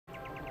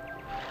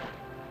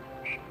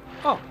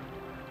Oh,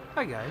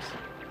 hi guys.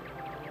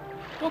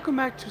 Welcome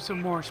back to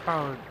some more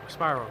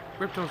Spyro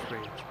Ripto's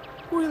Rage.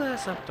 Where we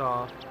last left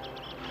off,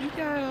 we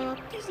got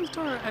a decent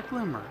start at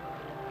Glimmer.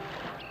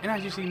 And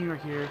as you see me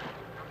right here,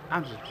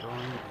 I'm just drawing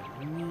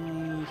a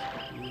nice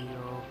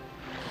little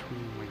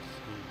swimmer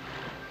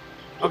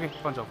scene. Okay,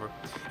 fun's over.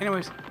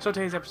 Anyways, so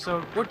today's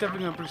episode, we're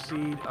definitely going to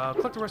proceed,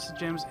 collect the rest of the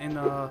gems in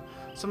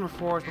Summer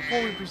Forest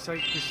before we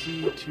proceed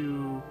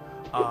to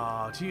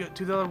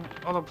the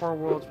other part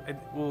worlds.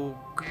 We'll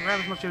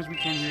grab as much gems as we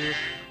can here.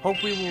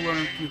 Hopefully we'll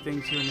learn a few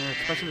things here and there,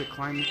 especially the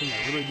climbing thing.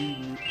 I really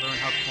need to learn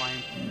how to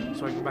climb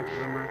so I can get back to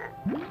Glimmer.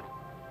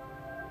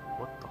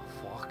 What the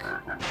fuck?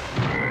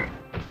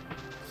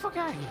 Fuck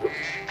out of here.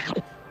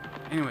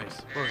 Anyways,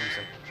 what was I gonna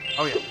say?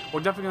 Oh yeah,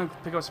 we're definitely gonna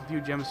pick up some few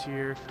gems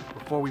here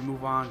before we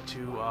move on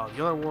to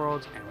the other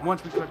worlds. And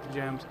once we collect the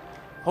gems,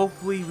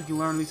 hopefully we can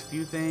learn at least a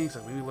few things.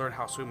 Like maybe learn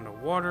how to swim in the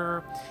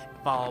water,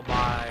 followed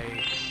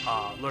by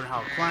learn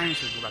how to climb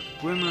so we can go back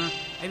to Glimmer,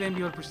 and then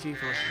be able to proceed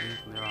for the rest of the game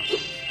from there on.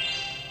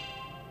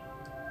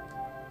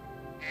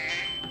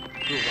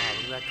 Ooh, wow,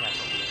 look at that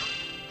castle over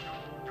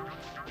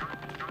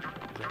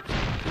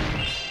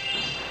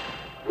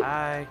there.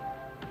 Hi.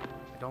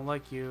 I don't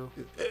like you.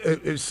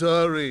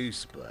 Sorry,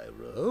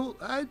 Spyro.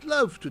 I'd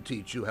love to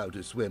teach you how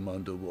to swim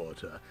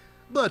underwater,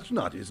 but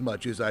not as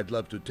much as I'd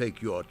love to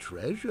take your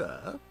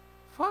treasure.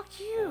 Fuck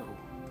you.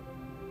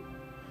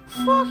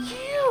 Fuck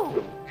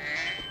you.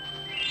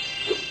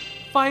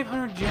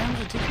 500 gems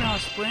to teach me how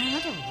to swim?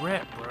 That's a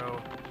rip,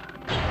 bro.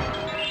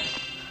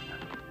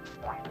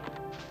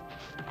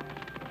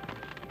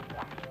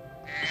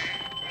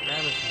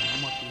 Grab it from how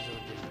much these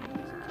other gems.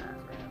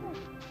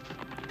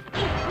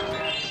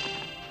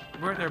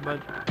 Right there,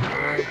 bud. Right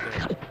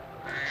there.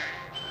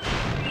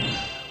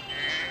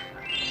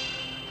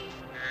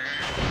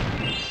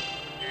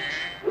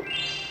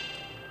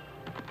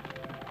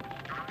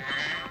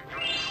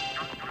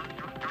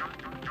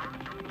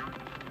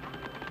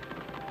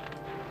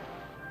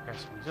 Grab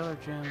some of these other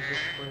gems real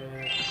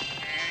quick.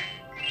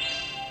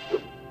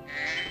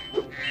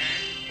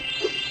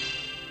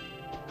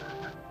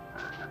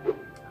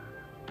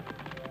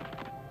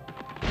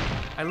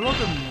 I love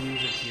the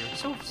music here.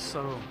 It's so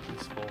subtle and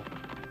peaceful.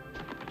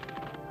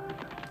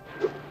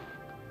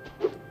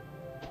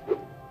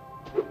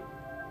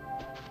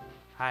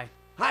 Hi.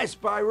 Hi,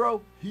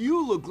 Spyro.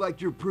 You look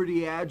like you're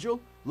pretty agile.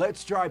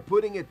 Let's try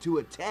putting it to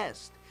a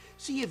test.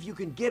 See if you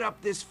can get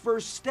up this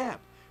first step.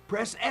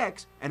 Press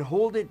X and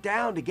hold it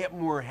down to get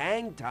more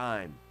hang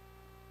time.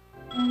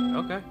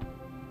 Okay.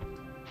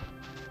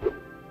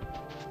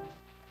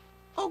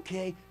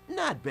 Okay,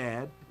 not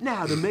bad.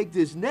 Now to make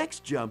this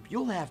next jump,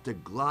 you'll have to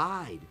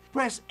glide.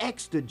 Press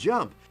X to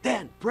jump,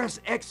 then press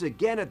X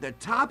again at the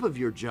top of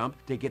your jump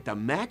to get the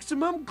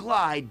maximum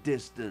glide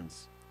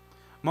distance.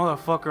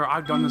 Motherfucker,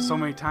 I've done this so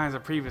many times in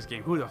a previous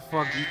game. Who the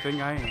fuck do you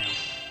think I am?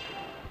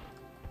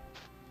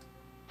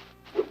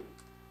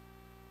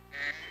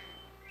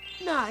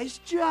 Nice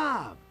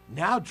job.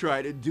 Now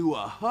try to do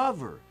a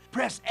hover.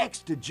 Press X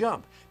to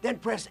jump, then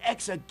press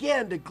X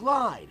again to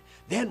glide.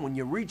 Then when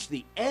you reach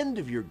the end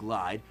of your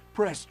glide,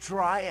 press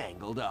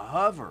triangle to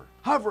hover.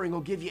 Hovering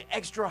will give you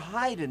extra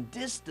height and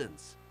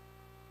distance.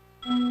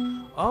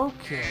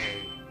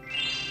 Okay.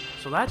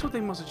 So that's what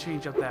they must have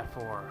changed up that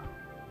for.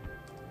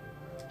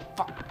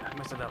 Fuck, I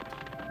messed it up.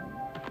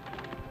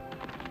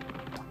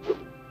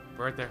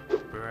 Right there,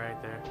 be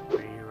right there,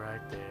 be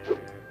right there.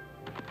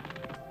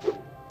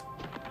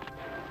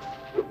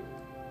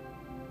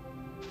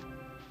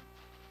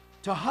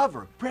 To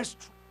hover, press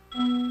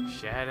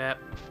Shut up.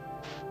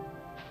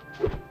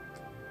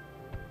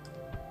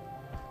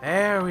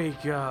 There we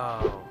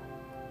go.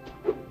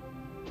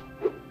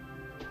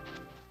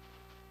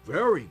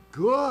 Very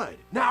good.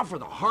 Now for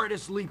the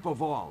hardest leap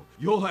of all.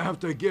 You'll have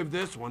to give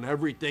this one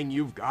everything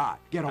you've got.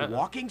 Get a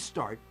walking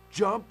start,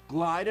 jump,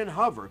 glide, and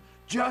hover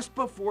just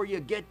before you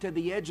get to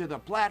the edge of the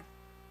platform.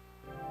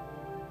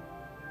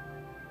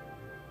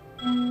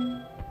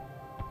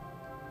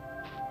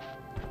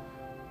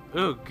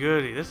 Ooh,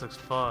 goody, this looks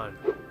fun.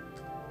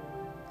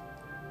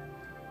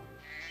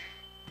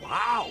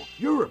 Wow,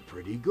 you're a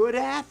pretty good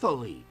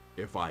athlete.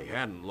 If I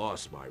hadn't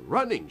lost my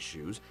running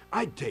shoes,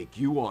 I'd take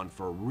you on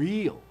for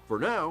real. For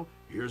now,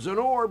 here's an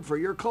orb for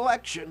your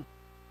collection.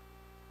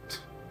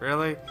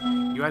 Really?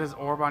 You had this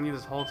orb on you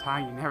this whole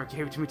time? You never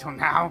gave it to me till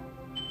now?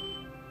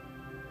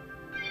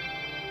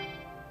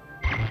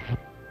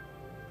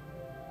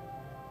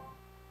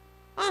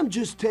 I'm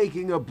just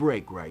taking a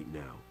break right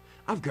now.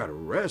 I've got to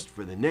rest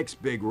for the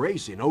next big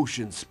race in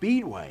Ocean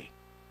Speedway.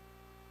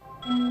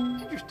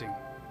 Interesting.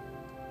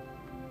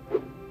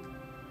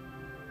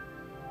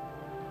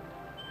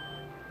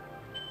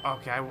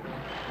 Okay,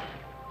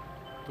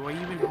 do I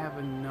even have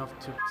enough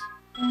to...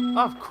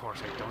 Of course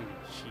I don't, you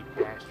cheap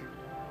bastard.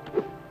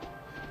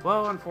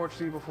 Well,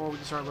 unfortunately, before we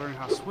can start learning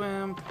how to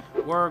swim,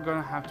 we're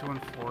gonna have to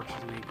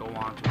unfortunately go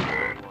on to the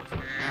worlds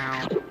right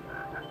now. These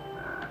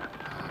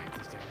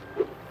guys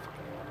are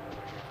fucking I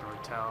can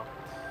already tell.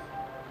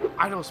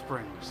 Idle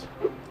Springs.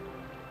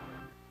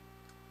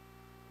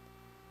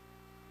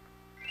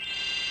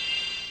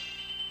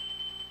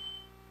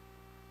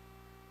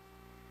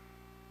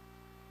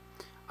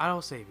 Auto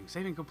saving.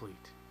 Saving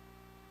complete.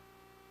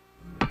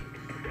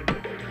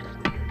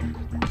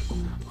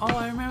 Oh,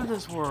 I remember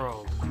this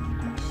world.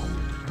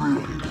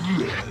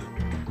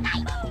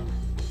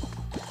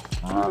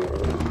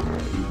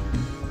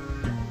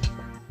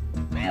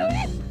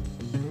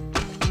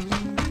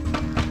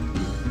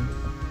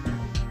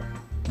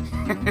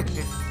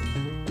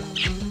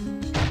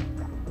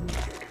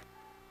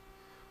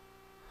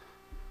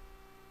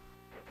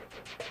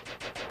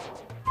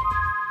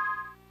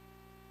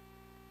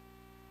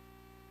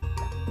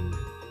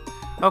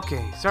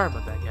 Okay, sorry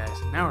about that, guys.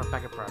 Now we're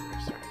back in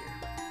progress right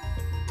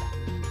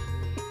here.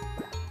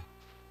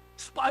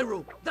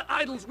 Spyro, the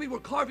idols we were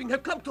carving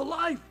have come to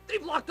life.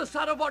 They've locked us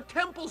out of our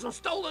temples and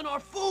stolen our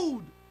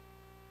food.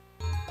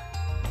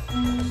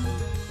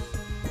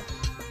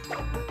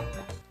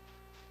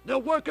 The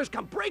workers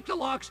can break the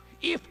locks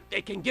if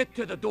they can get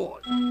to the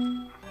doors.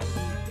 Hold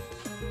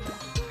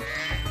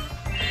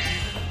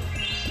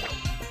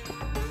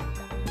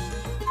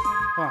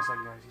on a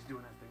second, guys. He's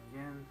doing that thing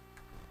again.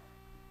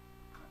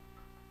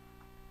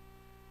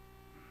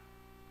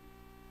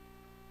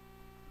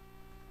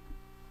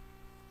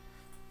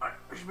 Alright,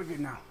 we should be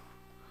good now.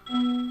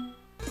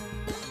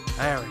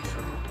 There we go.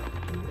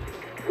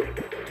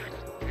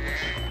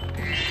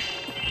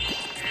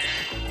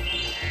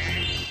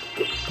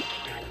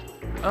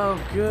 Oh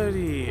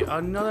goody!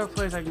 Another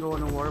place I can go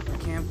in the water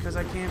camp because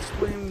I can't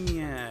swim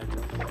yet.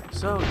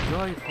 So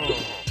joyful.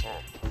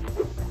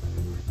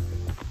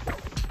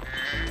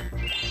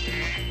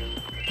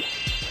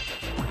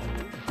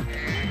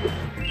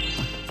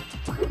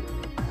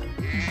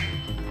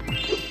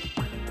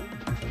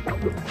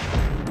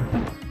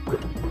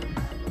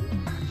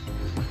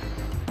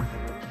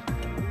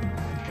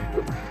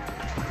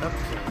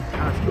 Okay,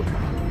 now let's go.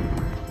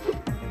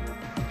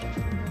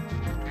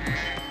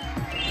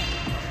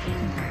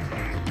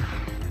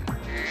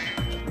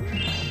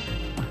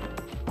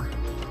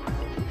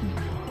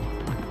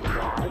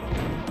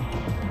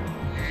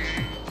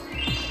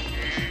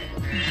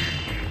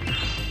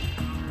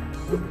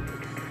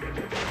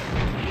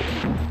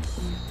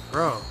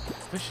 Bro,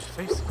 fish is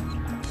facing.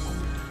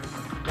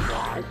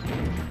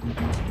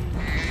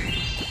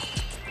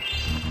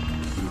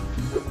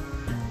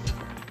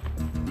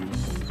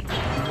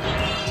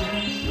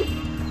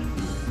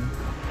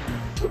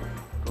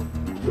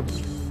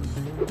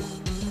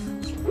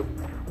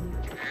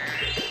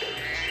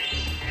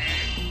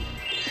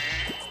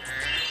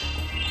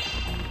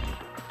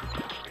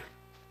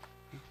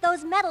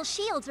 Those metal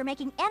shields are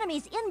making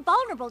enemies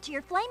invulnerable to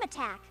your flame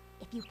attack.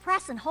 If you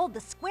press and hold the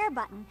square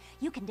button,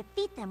 you can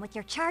defeat them with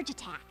your charge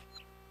attack.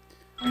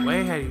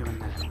 Way ahead of you in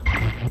that.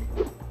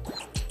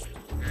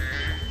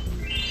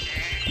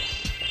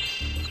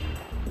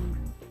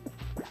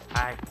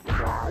 Hi.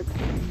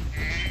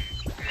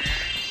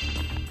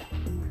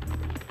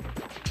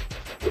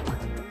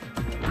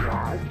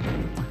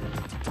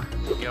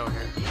 Get over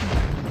here.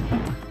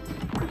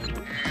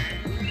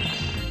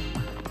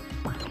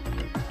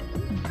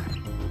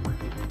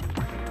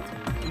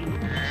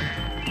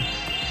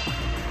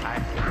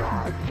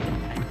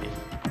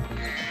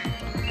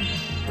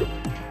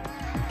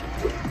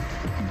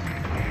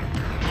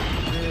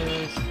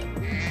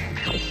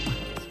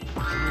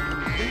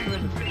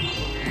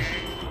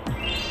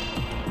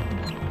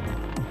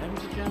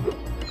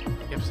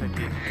 Yes, I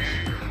did.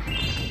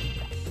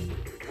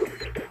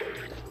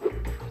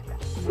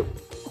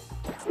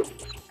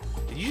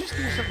 Did you just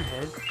get yourself in the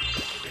head?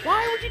 Why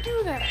would you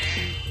do that?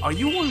 Are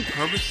you one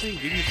purposely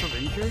getting yourself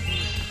injured?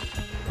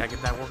 Gotta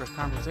get that workers'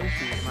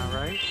 compensation, am I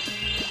right?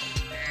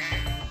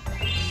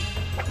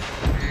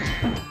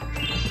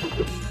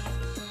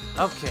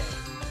 Okay,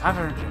 I've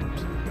earned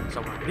jobs.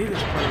 So when I leave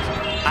this place,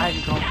 I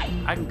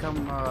can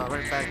come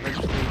right back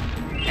eventually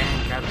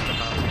and grab the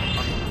stuff out.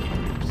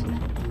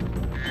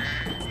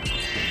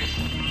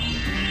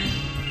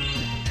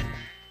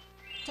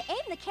 To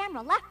aim the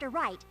camera left or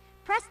right,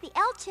 press the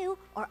L2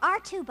 or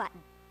R2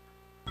 button.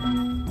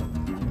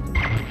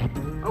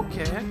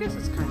 Okay, I guess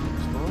it's kind of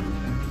useful.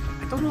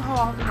 I don't know how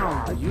often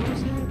I'll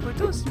use it, but it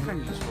does seem kind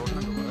of useful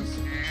nonetheless.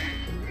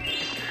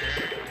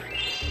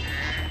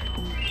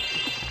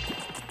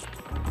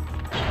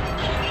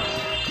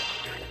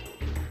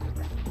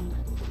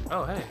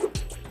 Oh, hey.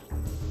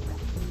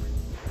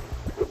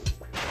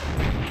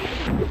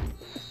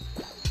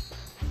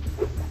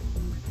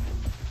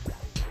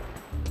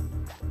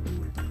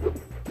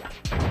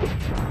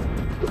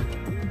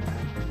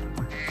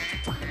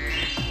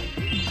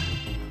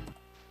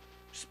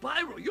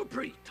 Spyro, you're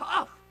pretty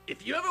tough.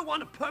 If you ever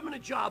want a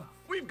permanent job,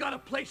 we've got a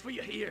place for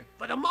you here.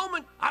 For the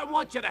moment, I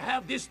want you to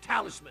have this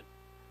talisman.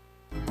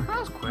 That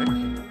was quick.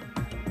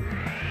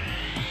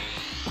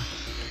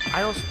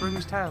 Isle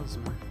Springs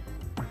Talisman.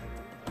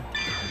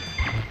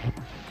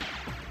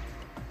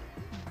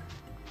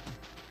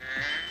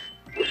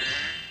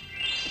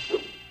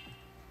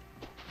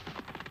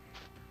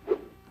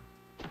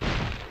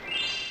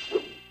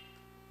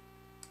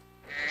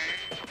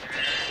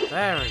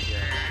 There we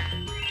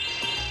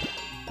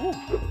go. Ooh.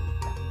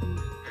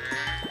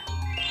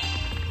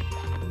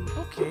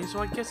 Okay, Okay, so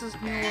I guess this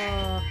new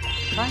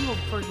triangle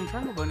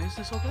button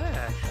isn't so bad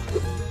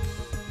actually.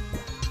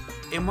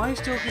 It might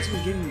still get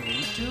some getting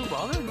used to, but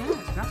other than that,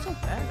 it's not so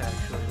bad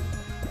actually.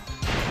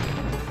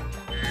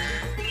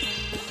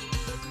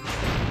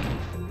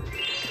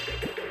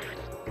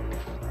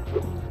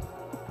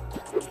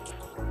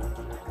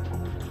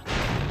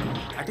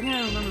 I think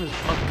I remember this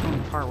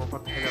upcoming part we're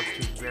about to head up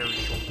to very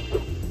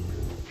shortly.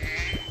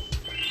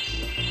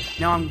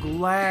 Now I'm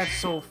glad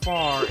so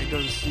far it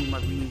doesn't seem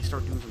like we need to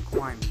start doing some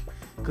climbing,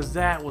 because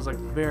that was like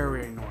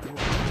very annoying. I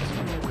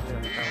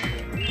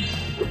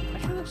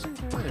should have seen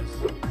there is.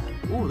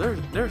 Ooh,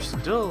 there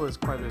still is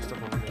quite a bit of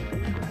stuff over there.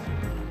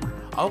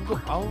 Actually.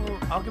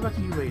 I'll get back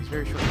to you ladies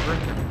very shortly. Right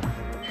there.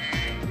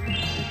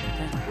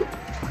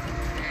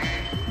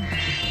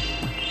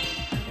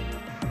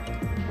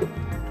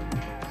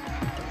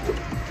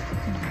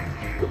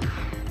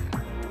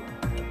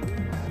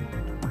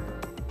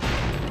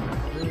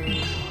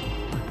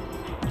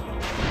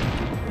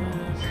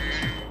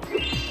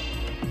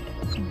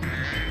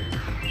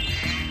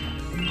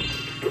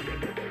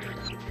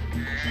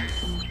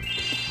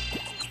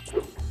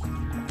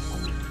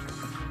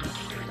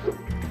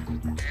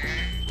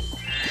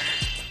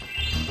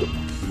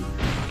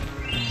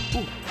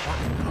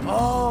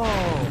 Oh,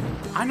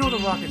 I know what the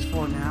rocket's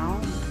for now.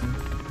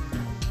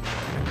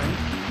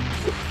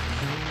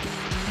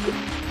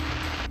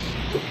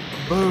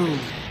 Boom.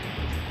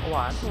 Oh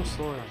wow, that's a little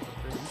slower than I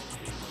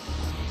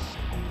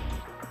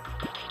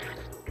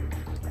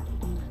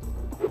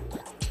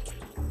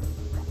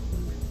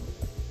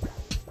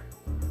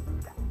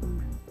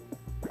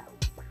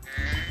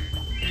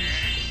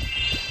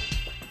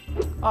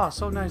thought. Oh,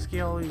 so nice to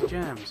get all these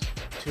gems.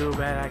 Too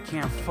bad I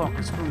can't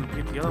fucking swim to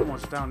get the other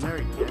ones down there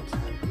yet.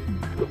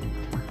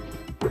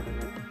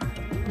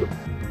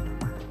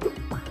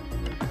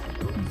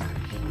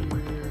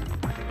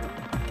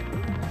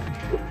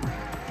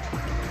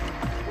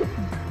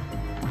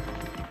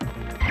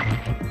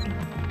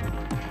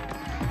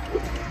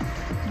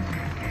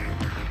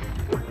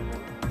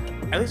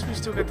 At least we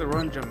still got the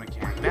run jump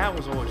mechanic. That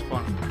was always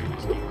fun for me in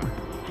this game.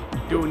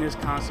 Doing this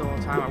console all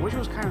the time. I wish it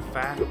was kind of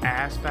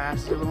fast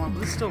as the other one,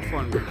 but it's still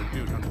fun to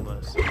do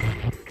nonetheless.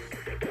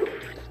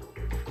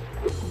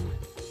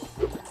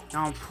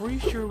 Now I'm pretty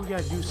sure we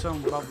gotta do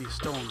something about these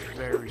stones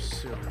very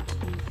soon.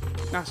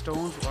 Not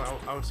stones,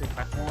 well, I would say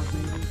platforms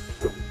maybe.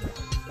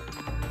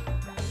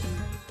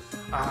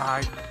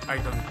 I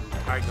done it.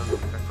 I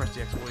pressed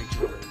the X way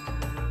too late.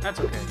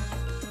 That's okay.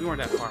 We weren't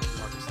that far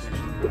from our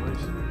destination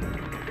anyways.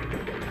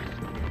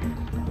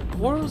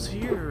 Portals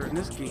here in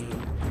this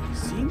game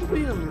seem to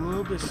be a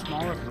little bit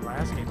smaller than the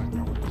last game I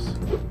noticed.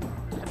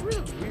 That's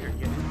really weird,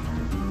 yeah.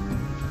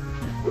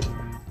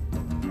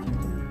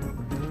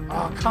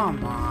 Oh,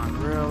 come on,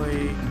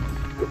 really?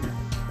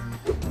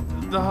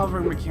 The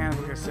hovering mechanic,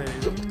 like I said,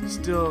 is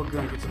still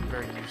gonna get some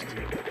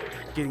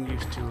getting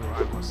used to,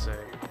 I must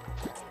say.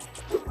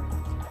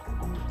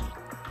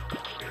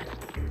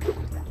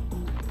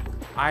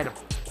 I had to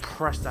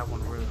press that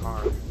one really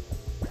hard.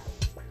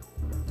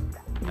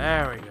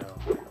 There we go.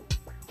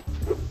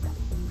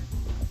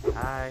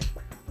 Hi.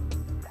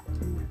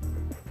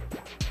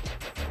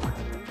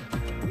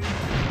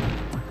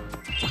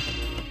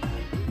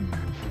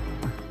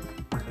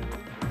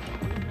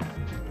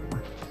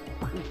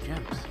 Ooh,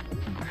 gems.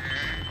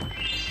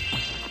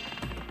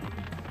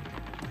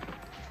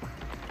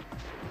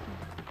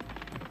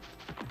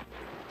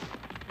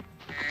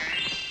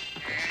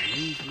 Get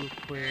these real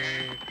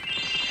quick.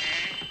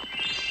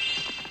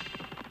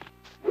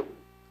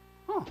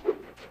 Oh,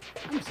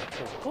 I missed a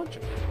whole bunch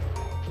of them.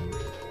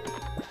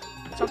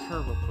 Let's talk to her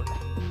real quick.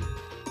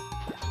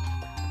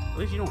 At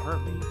least you don't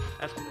hurt me.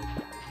 That's good.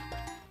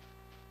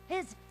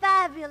 It's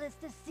fabulous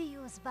to see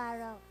you,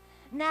 Spyro.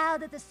 Now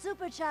that the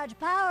supercharged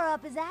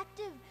power-up is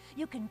active,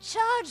 you can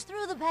charge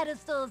through the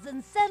pedestals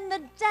and send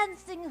the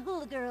dancing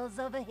hula girls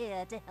over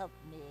here to help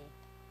me.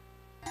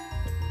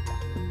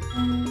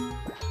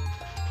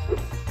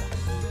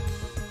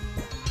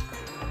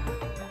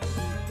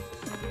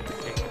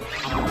 Okay,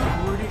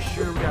 I'm pretty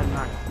sure we gotta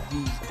knock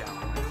these down,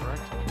 am I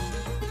correct?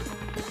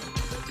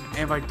 And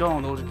if I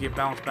don't, those will get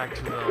bounced back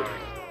to the...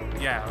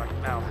 Yeah, like,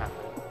 that'll happen.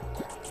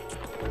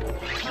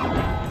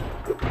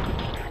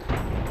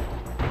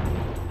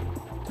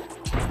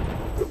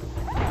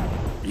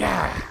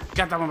 Yeah!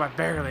 Got that one by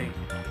barely.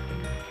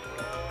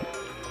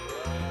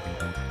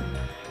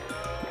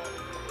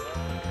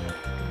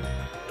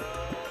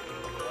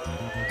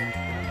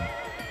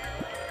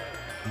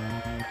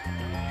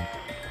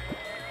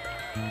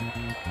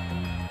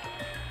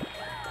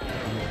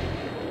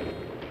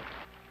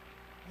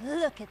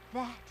 Look at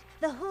that.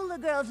 The hula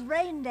girls'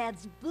 rain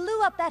dance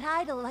blew up that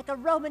idol like a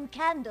Roman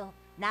candle.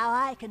 Now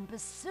I can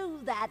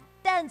pursue that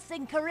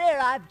dancing career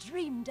I've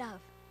dreamed of.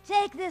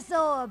 Take this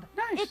orb.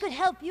 Nice. It could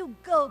help you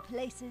go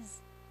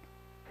places.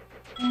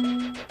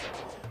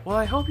 Well,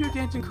 I hope your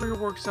dancing career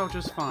works out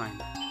just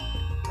fine.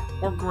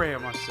 Or great, I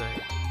must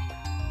say.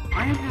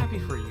 I am happy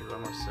for you, I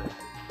must say.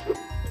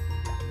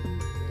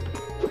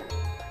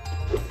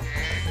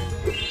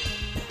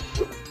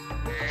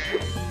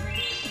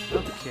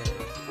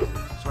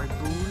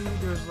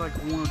 like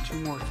 1 or 2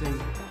 more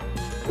things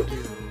to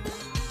do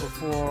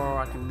before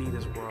I can leave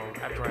this world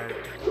after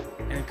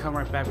and then come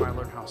right back when I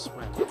learn how to swim,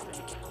 I think.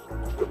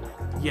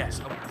 Yes,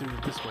 up through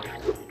this way.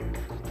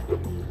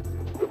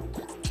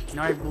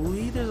 Now I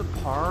believe there's a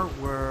part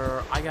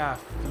where I gotta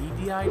feed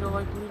the idol,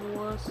 I believe it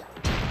was.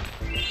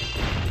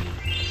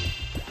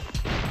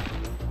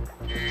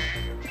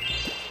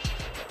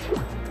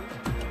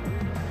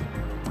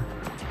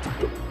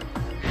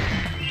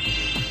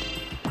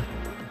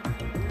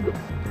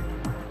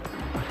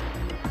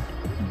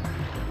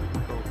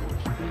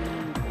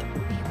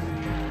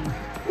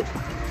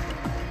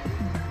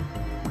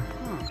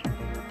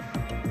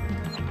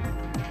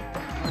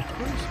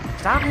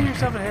 Stop hitting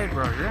yourself in the head,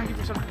 bro. You're gonna give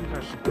yourself a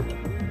concussion.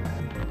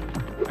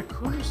 I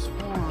could have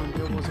sworn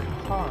there was a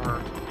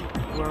part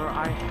where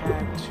I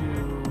had to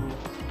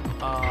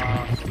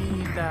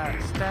feed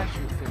that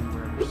statue thing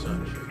or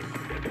such.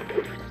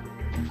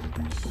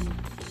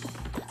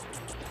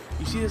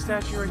 You see the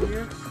statue right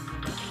here?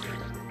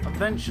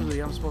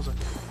 Eventually, I'm supposed to...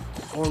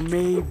 Or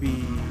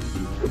maybe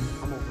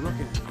I'm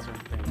overlooking certain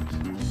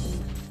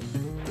things.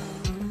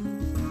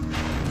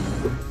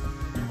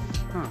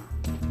 Huh.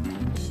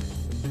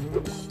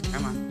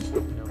 Come on. Get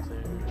up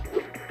there.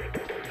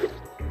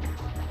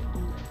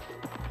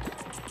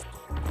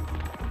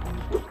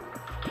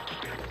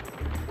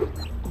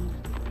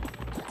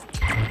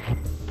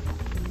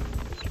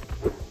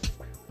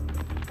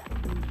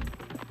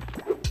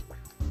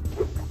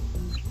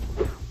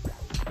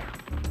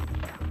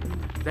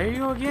 There you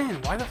go again.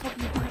 Why the fuck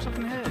are you putting yourself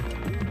in the head?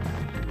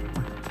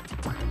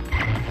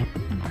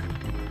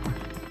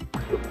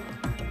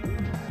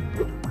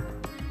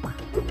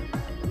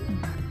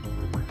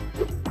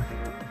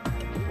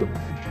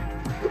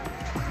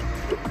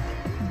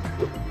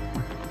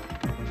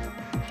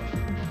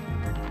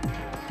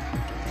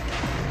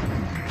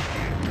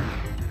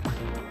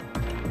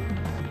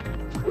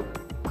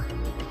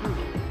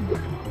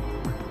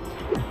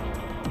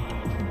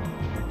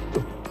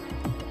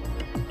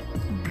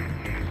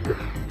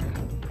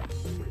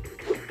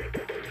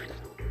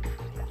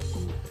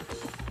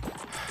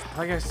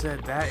 Like I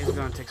said, that is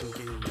going to take some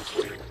getting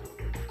used to.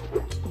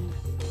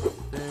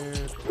 There,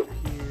 here.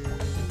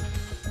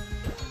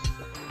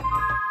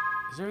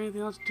 Is there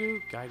anything else to do?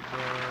 Guidebook.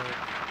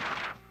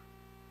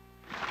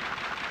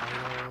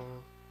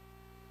 Idol.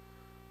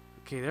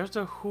 Okay, there's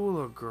the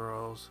hula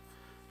girls.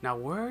 Now,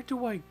 where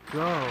do I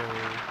go?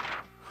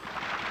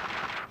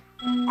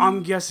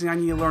 I'm guessing I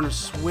need to learn to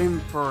swim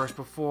first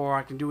before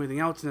I can do anything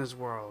else in this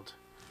world.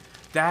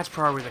 That's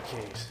probably the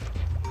case.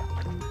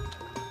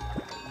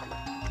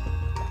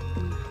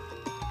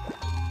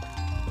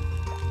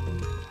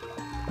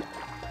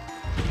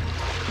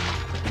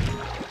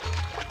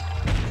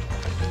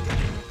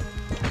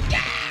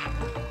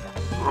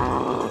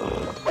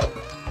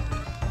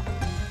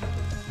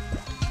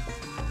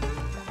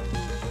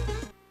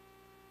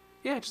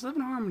 Yeah, just live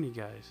in harmony,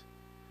 guys.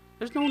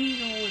 There's no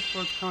need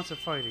for constant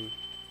fighting.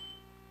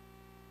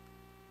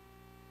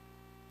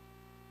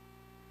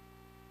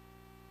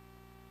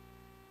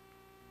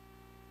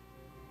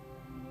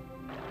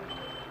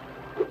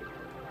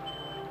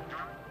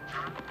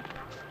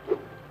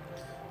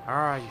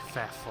 Alright, you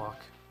fat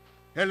fuck.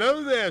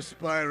 Hello there,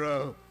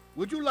 Spyro.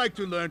 Would you like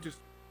to learn to...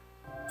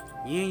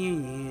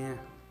 Yeah.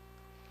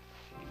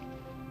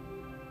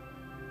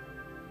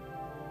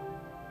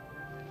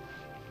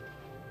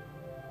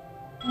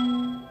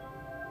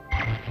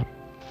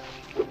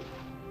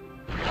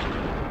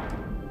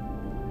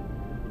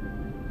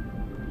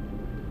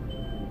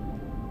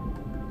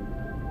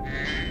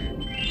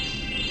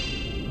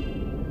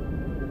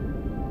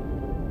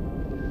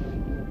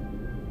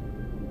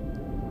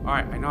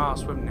 Alright, I know how to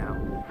swim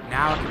now.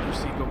 Now I can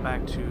proceed to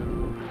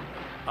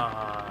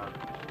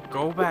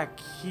go back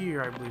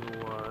here, I believe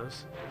it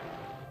was.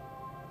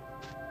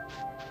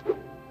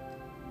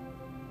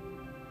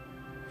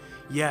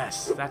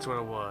 Yes, that's what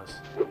it was.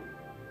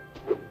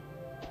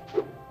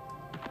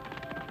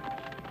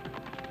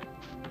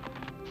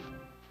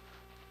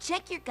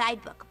 Check your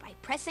guidebook by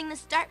pressing the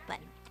start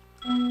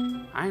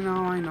button. I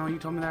know, you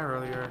told me that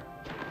earlier.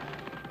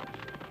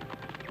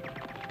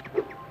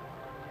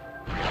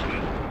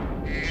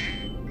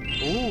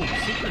 Ooh,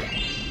 secret.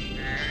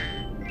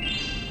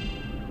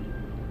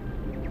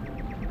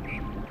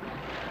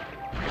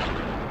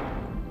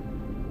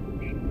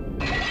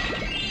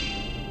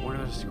 Wonder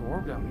there's a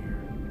score down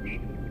here.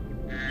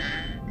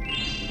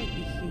 Hey,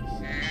 fishies.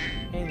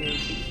 Hey, little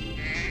fishy.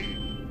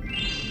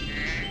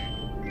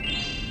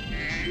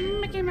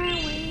 Making my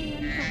way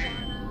in the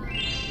water.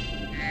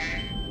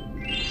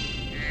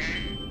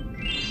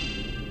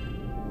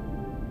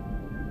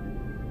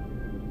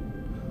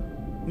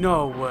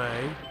 No way.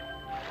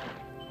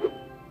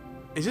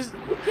 Is this...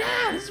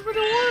 Yeah, this is where the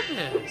orb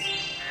is.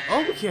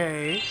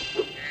 Okay.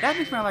 That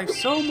makes my life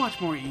so much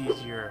more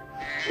easier.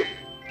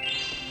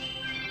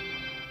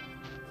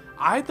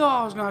 I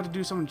thought I was going to have to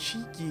do something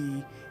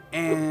cheeky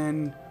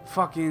and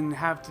fucking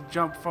have to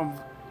jump from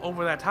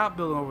over that top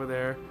building over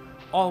there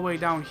all the way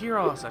down here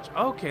all such.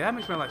 Okay, that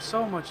makes my life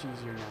so much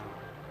easier now.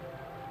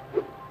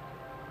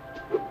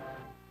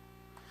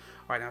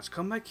 Alright, now let's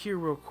come back here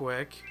real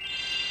quick.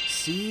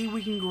 See if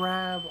we can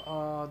grab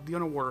the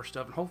underwater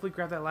stuff and hopefully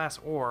grab that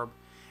last orb.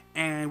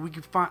 And we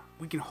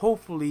can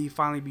hopefully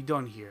finally be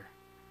done here.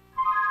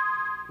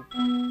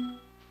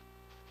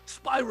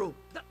 Spyro,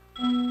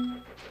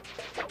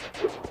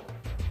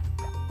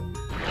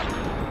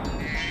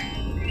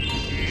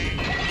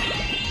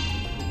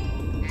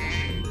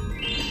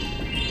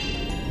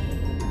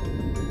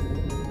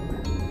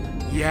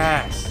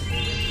 Yes!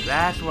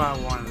 That's where I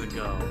wanted to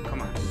go.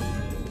 Come on.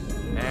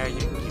 There you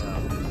go.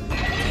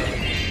 There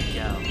you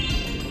go.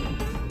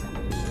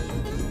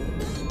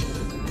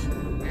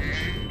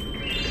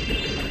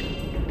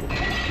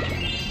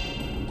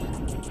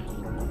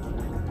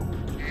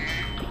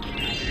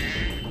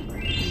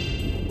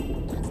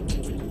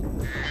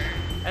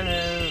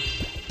 Hello.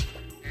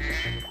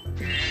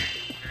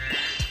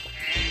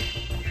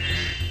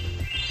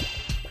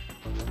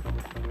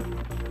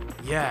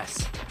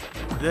 Yes.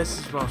 This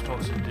is what I'm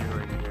supposed to do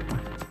right here.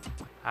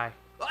 Hi.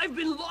 I've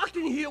been locked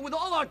in here with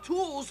all our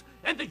tools,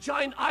 and the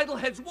giant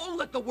idleheads won't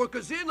let the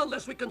workers in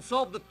unless we can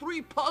solve the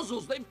 3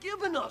 puzzles they've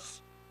given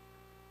us.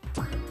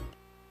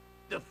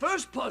 The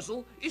first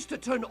puzzle is to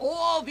turn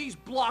all these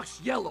blocks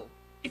yellow.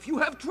 If you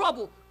have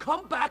trouble,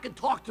 come back and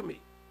talk to me.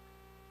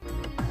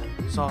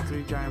 Solve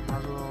 3 giant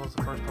puzzles.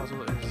 The first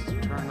puzzle is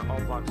to turn all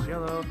blocks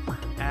yellow.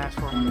 Ask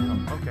for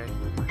help. Okay.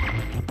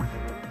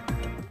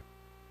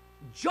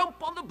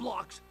 Jump on the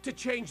blocks to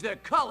change their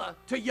color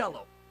to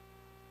yellow.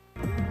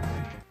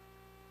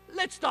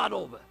 Let's start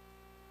over.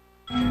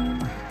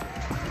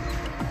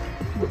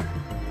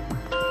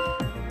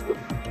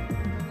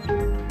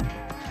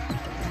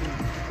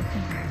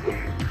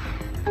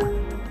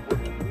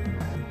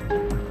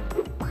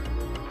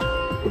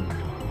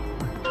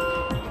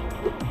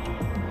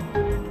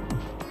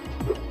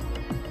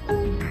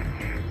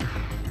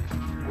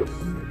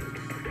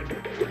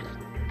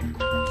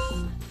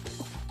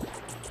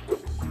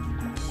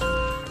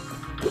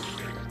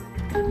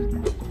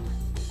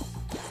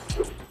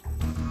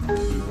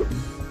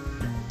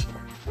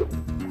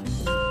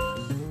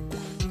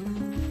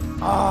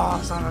 Oh,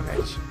 son of a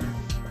bitch.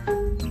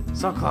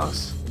 So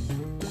close.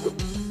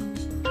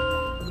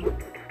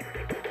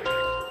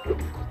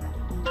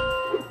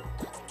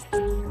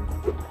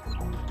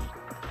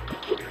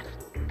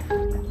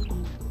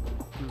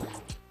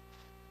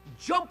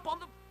 Jump on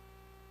the...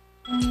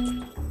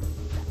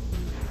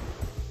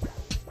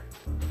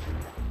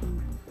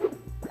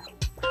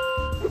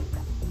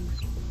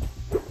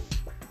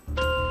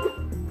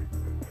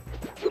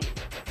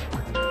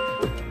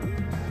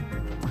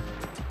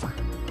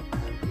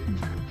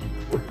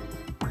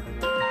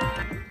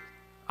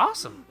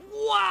 Awesome.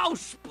 Wow,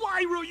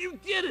 Spyro, you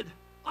did it!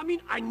 I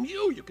mean, I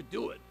knew you could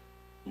do it.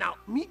 Now,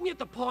 meet me at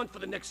the pond for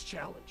the next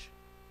challenge.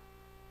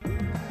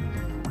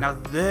 Now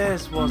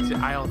this was the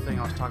idle thing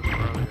I was talking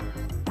about earlier.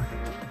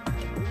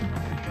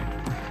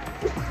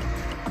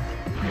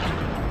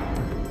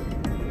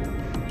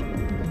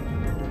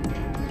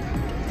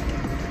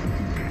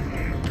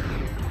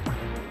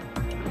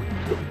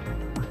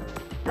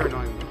 You're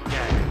annoying me.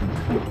 Yeah.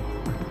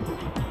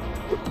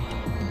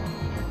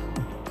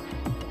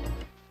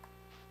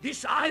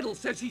 This idol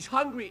says he's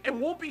hungry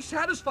and won't be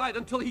satisfied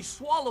until he's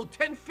swallowed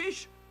 10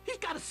 fish. He's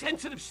got a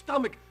sensitive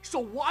stomach, so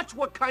watch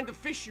what kind of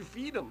fish you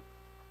feed him.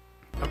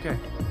 Okay.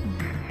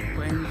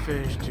 Plain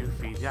fish to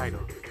feed the idol.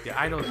 The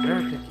idol is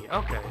very picky.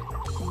 Okay.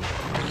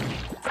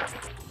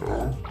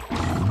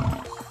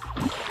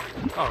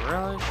 Oh,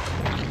 really?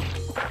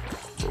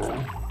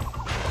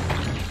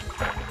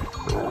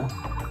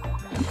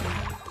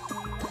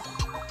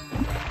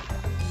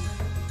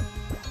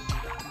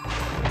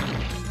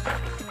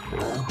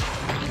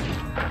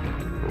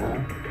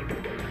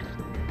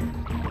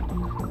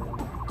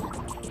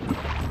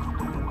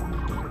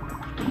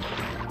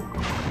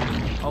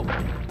 Oh.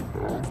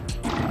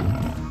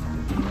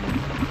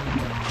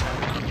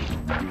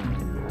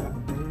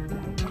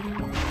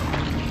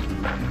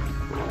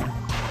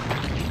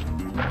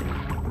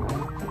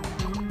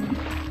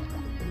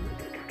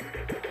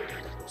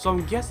 So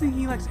I'm guessing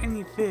he likes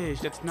any fish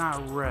that's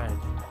not red.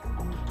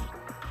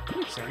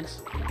 Makes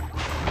sense.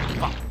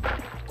 Fuck.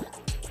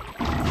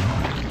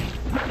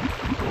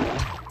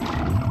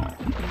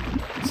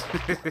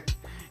 It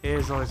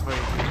is always funny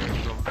to hear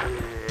him go,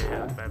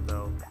 yeah, that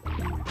though.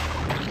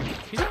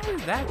 He's not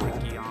really that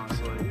picky,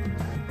 honestly.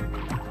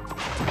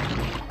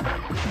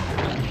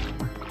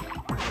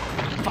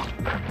 Fuck.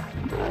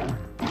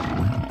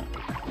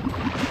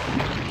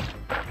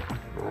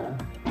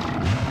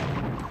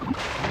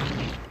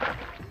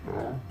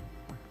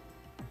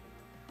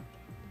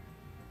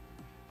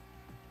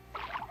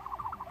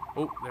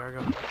 Oh, there I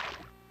go.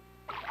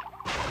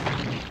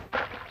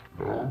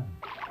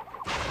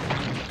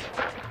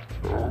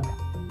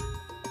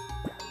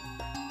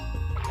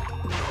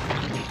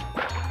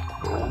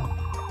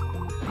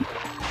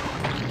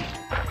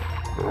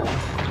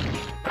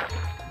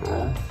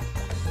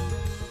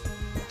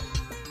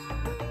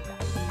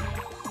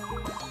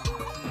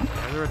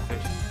 There's a red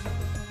fish.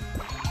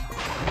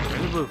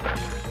 There's a blue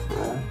fish.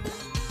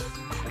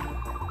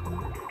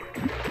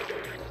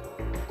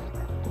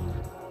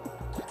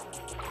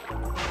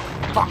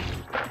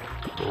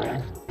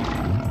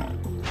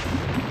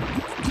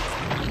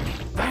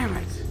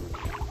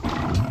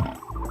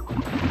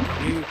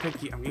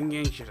 picky. I'm getting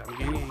anxious. I'm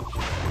getting anxious.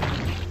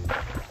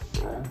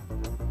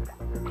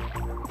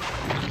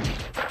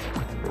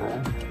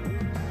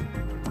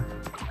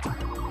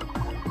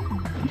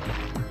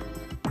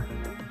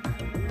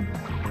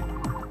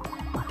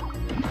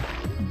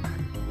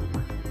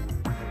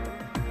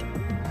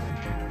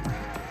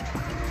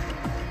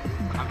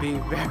 I'm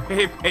being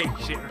very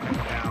patient right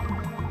now.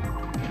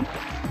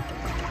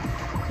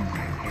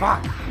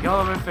 Fuck!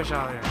 Yellow red fish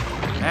out there.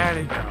 There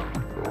they go.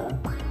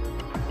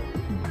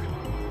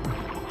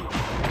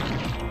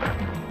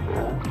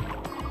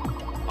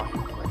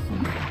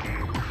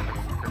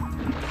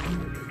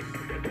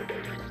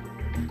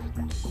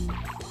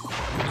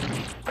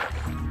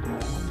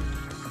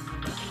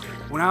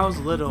 When I was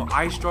little,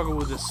 I struggled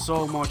with this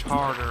so much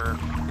harder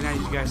than as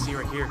you guys see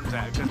right here,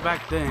 because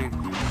back then,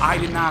 I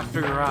did not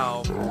figure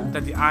out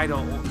that the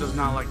idol does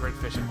not like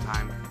redfish at the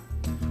time.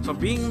 So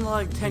being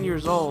like 10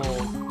 years old,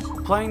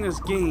 playing this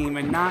game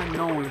and not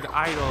knowing the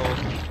idol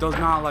does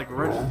not like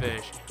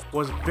redfish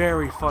was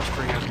very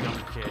frustrating as a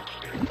young kid.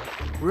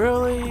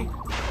 Really?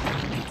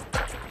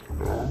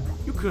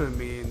 You could have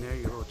made it in there,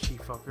 you little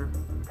cheap fucker.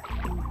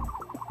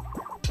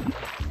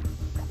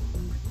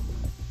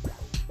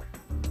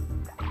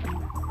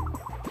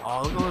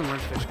 Oh, look at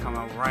the redfish come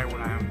out right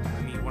when I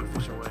need one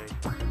fish away.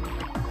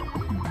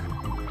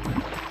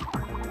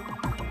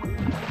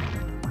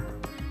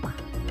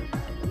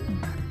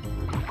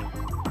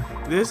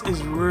 This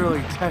is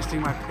really testing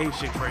my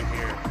patience right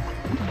here.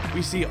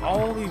 We see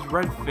all these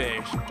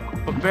redfish,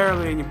 but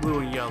barely any blue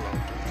and yellow.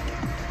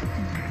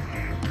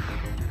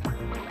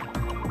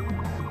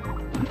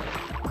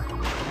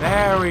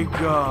 There we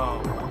go.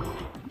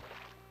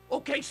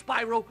 Okay,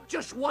 Spyro,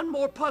 just one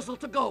more puzzle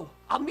to go.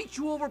 I'll meet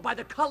you over by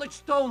the colored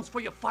stones for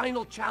your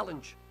final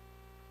challenge.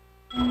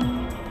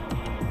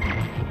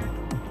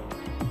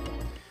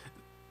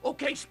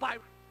 Okay,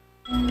 Spyro.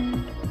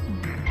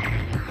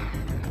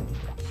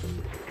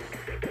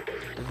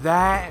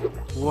 That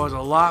was a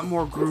lot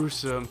more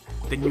gruesome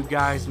than you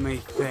guys may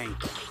think.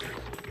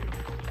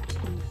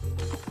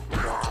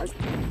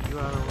 You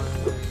out of the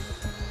way.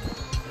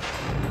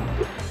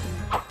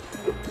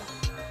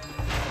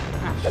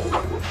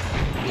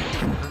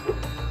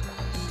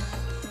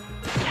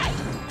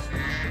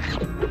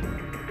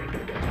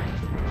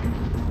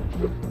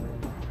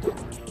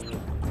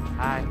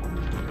 Hi.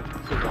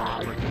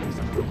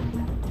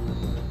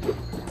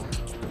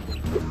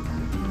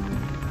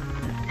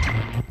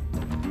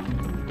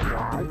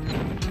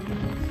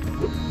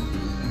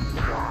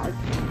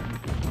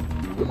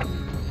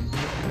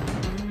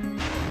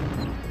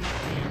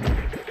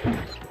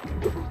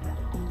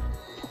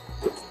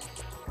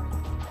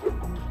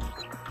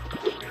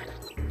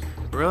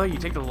 Really? You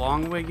take the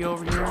long way to get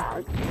over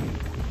here?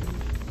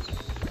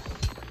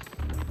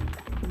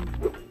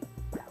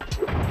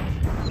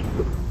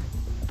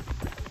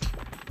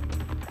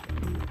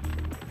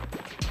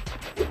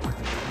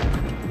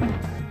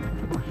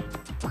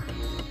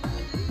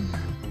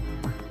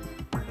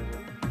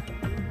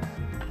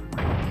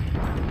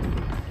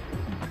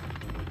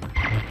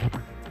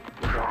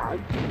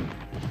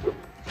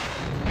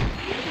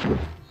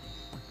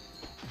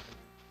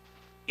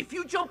 If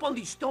you jump on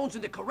these stones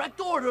in the correct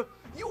order,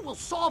 you will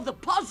solve the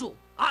puzzle.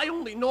 I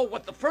only know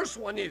what the first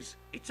one is.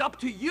 It's up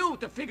to you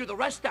to figure the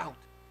rest out.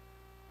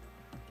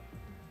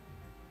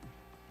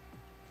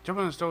 Jump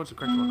on the stones in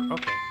correct order.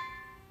 Okay.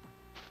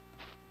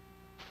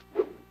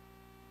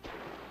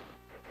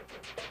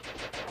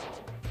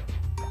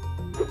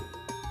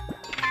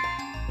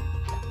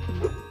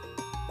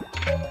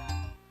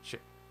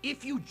 Shit.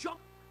 If you jump...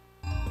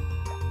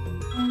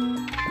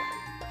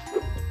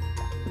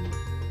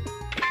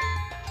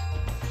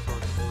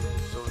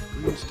 So it's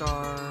green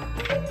star.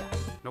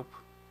 Nope.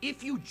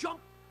 If you jump...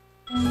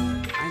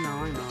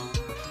 I know.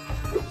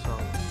 So,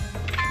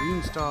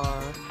 green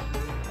star.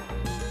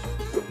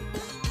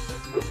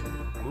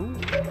 Ooh.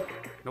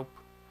 Nope.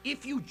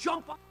 If you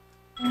jump...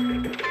 So,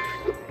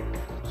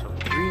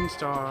 green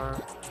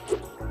star.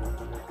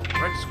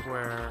 Red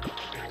square.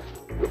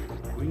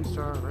 Green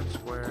star, red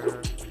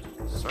square.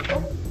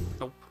 Circle?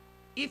 Nope.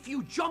 If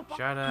you jump...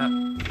 Shut up.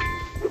 Nope.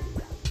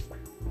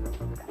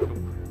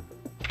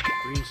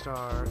 Green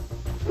star.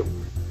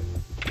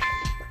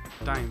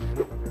 Diamond.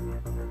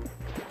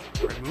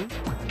 Red moon?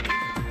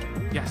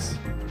 Yes.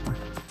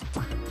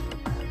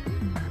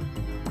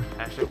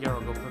 Hashtag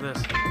yellow, go for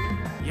this.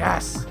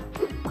 Yes!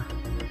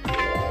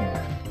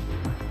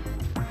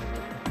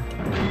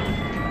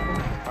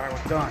 Alright,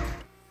 we're done.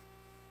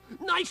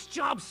 Nice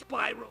job,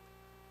 Spyro.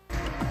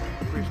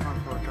 Pretty smart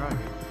for a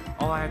dragon.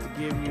 All I have to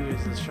give you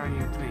is this shiny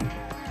thing.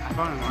 I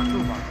found it in our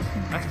toolbox.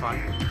 That's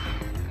fine.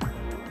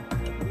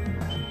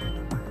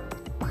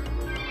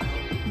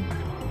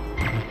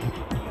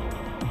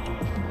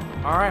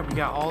 Alright, we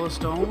got all the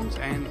stones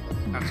and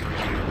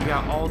we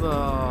got all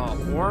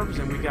the orbs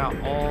and we got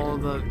all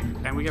the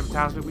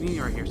talisman we need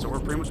right here. So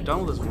we're pretty much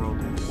done with this world.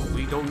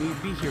 We don't need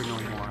to be here no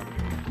more.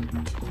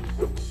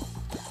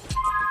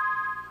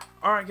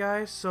 Alright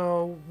guys,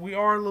 so we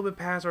are a little bit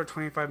past our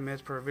 25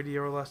 minutes per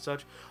video or less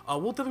such.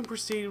 We'll definitely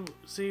proceed,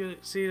 see you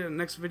in the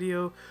next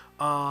video.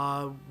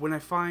 When I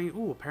find,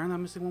 ooh, apparently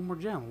I'm missing one more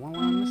gem. What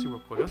am I missing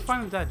real quick? Let's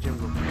find that gem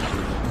real quick.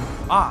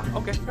 Ah,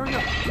 okay, here we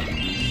go.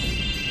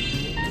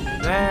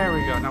 There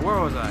we go. Now where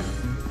was I?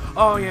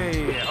 Oh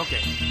yeah,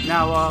 okay.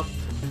 Now,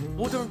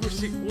 we'll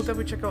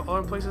definitely check out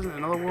other places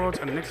and other worlds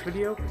in the next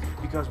video,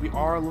 because we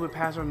are a little bit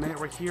past our minute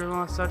right here and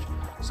all that such.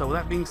 So with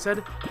that being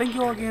said, thank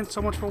you all again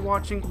so much for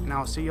watching, and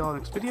I'll see you all in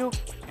the next video,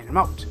 and I'm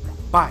out.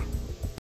 Bye.